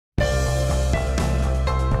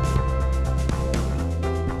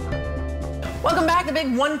Welcome back. The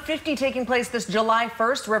big 150 taking place this July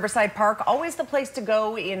 1st. Riverside Park, always the place to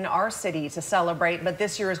go in our city to celebrate, but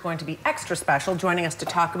this year is going to be extra special. Joining us to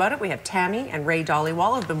talk about it, we have Tammy and Ray Dollywall,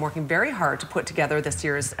 who have been working very hard to put together this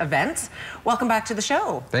year's events. Welcome back to the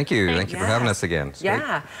show. Thank you. Thank you for having us again.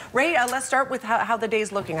 Yeah. Ray, let's start with how the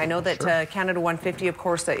day's looking. I know that Canada 150, of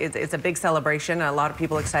course, is a big celebration. A lot of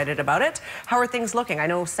people excited about it. How are things looking? I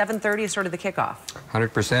know 7:30 is sort of the kickoff.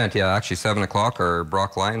 100%. Yeah, actually 7 o'clock our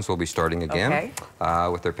Brock Lions will be starting again.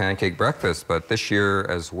 With their pancake breakfast, but this year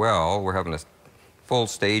as well we're having a full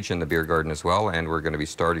stage in the beer garden as well, and we're going to be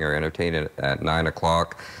starting our entertainment at 9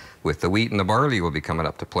 o'clock with the wheat and the barley will be coming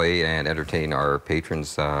up to play and entertain our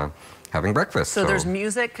patrons having breakfast. So there's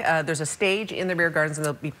music, there's a stage in the beer gardens, and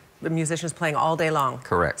there'll be the musicians playing all day long.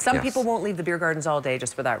 Correct. Some people won't leave the beer gardens all day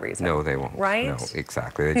just for that reason. No, they won't. Right? No,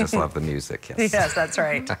 exactly. They just love the music. Yes. Yes, that's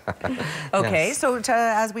right. Okay, yes. So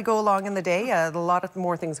as we go along in the day, a lot of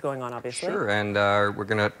more things going on, obviously. Sure, and we're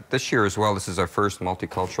going to, this year as well, this is our first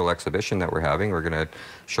multicultural exhibition that we're having. We're going to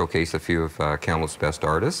showcase a few of Kamloops' best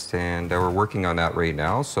artists, and we're working on that right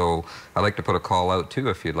now. So I'd like to put a call out, too,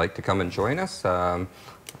 if you'd like to come and join us.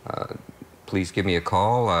 Please give me a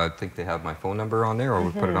call. I think they have my phone number on there, or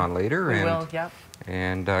we'll put it on later. We will, yep.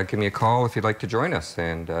 And give me a call if you'd like to join us.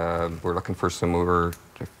 And we're looking for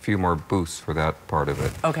a few more booths for that part of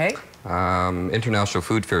it. Okay. International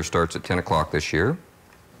Food Fair starts at 10 o'clock this year.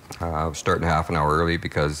 We're starting half an hour early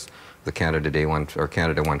because the Canada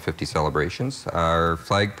 150 celebrations. Our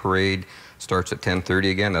flag parade starts at 10:30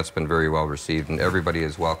 again. That's been very well received, and everybody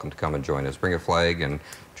is welcome to come and join us. Bring a flag and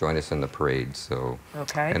join us in the parade. So,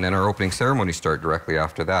 and then our opening ceremony start directly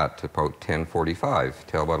after that to about 10:45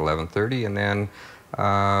 till about 11:30, and then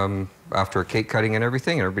after cake cutting and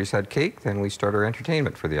everything, everybody's had cake, then we start our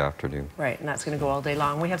entertainment for the afternoon. Right, and that's going to go all day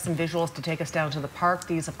long. We have some visuals to take us down to the park.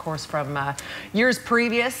 These, of course, from years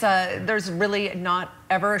previous. There's really not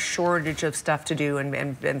ever a shortage of stuff to do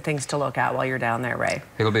and things to look at while you're down there, Ray.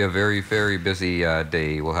 It'll be a very, very busy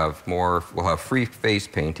day. We'll have free face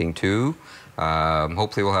painting too.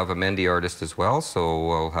 Hopefully we'll have a Midday artist as well, so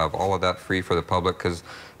we'll have all of that free for the public, because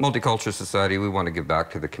Multicultural Society, we want to give back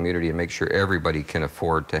to the community and make sure everybody can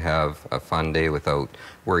afford to have a fun day without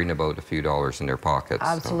worrying about a few dollars in their pockets.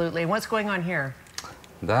 Absolutely. So. What's going on here?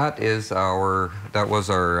 That was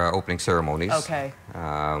our opening ceremonies. Okay.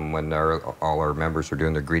 When all our members are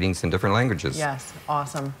doing their greetings in different languages. Yes,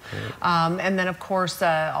 awesome. And then, of course,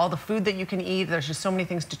 all the food that you can eat. There's just so many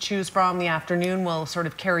things to choose from. The afternoon will sort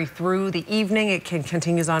of carry through the evening. It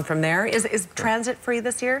continues on from there. Is transit free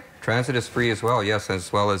this year? Transit is free as well, yes,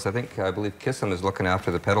 as well as I believe Kissam is looking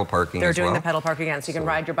after the pedal parking as well. They're doing the pedal parking again, so you can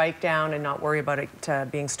ride your bike down and not worry about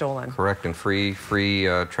it being stolen. Correct, and free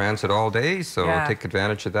transit all day, so take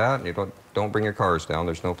advantage of that. And you don't bring your cars down.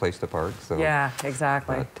 There's no place to park. So. Yeah,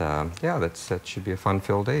 exactly. But yeah, that should be a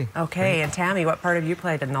fun-filled day. Okay, and Tammy, what part have you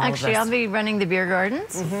played in all of this? Actually, I'll be running the beer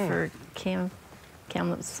gardens for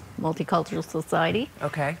Kamloops Multicultural Society.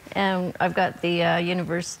 Okay. And I've got the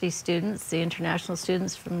university students, the international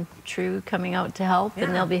students from TRU coming out to help,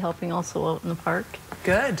 and they'll be helping also out in the park.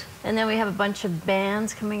 Good. And then we have a bunch of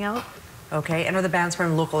bands coming out. Okay, and are the bands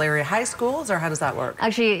from local area high schools, or how does that work?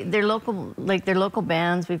 Actually, they're local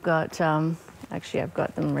bands. We've got, actually, I've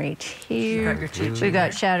got them right here. You've got your cheat sheet. We've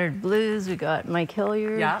got Shattered Blues, we've got Mike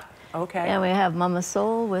Hilliard. Yeah, okay. And we have Mama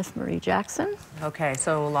Soul with Marie Jackson. Okay,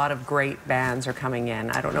 so a lot of great bands are coming in.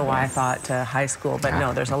 I don't know why I thought high school, but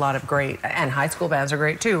no, there's a lot of great, and high school bands are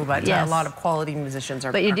great too, but a lot of quality musicians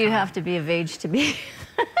are. But you do have to be of age to be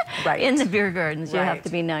in the beer gardens. You have to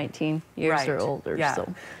be 19 years or older. Yeah.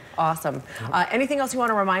 So. Awesome. Anything else you want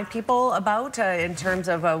to remind people about in terms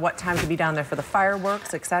of what time to be down there for the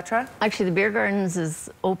fireworks, etc.? Actually, the beer gardens is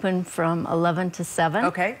open from 11 to 7.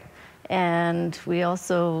 Okay. And we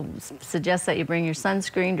also suggest that you bring your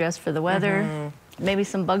sunscreen, dress for the weather, maybe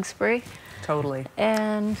some bug spray. Totally.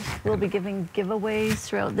 And we'll be giving giveaways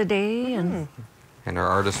throughout the day. And our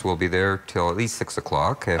artists will be there till at least 6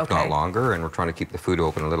 o'clock, if not longer, and we're trying to keep the food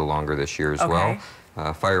open a little longer this year as well.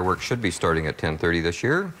 Fireworks should be starting at 10:30 this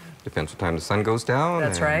year. Depends what time the sun goes down.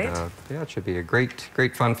 That's right. Yeah, it should be a great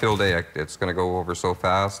fun-filled day. It's going to go over so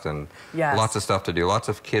fast, and lots of stuff to do. Lots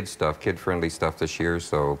of kid-friendly stuff this year.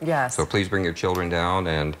 So, so please bring your children down,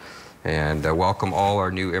 and and welcome all our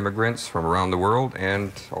new immigrants from around the world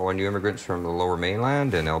and all our new immigrants from the Lower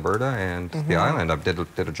Mainland and Alberta and the island. I did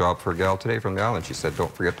a job for a gal today from the island. She said,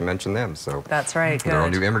 don't forget to mention them. So that's right. They're all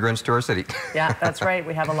new immigrants to our city. Yeah, that's right.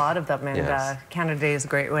 We have a lot of them, and yes. Canada Day is a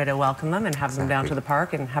great way to welcome them and have them down to the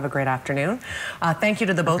park and have a great afternoon. Thank you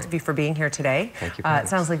to the both of you for being here today. Thank you. It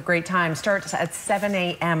sounds like a great time. Starts at 7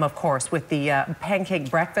 a.m. of course with the pancake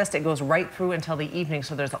breakfast. It goes right through until the evening,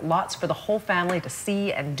 so there's lots for the whole family to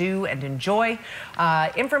see and do and enjoy.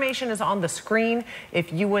 Information is on the screen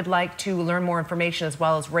if you would like to learn more information, as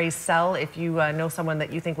well as Ray's cell. If you know someone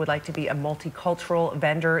that you think would like to be a multicultural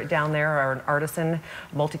vendor down there, or an artisan,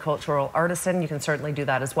 multicultural artisan, you can certainly do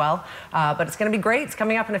that as well. But it's going to be great. It's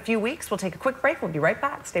coming up in a few weeks. We'll take a quick break. We'll be right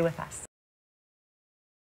back. Stay with us.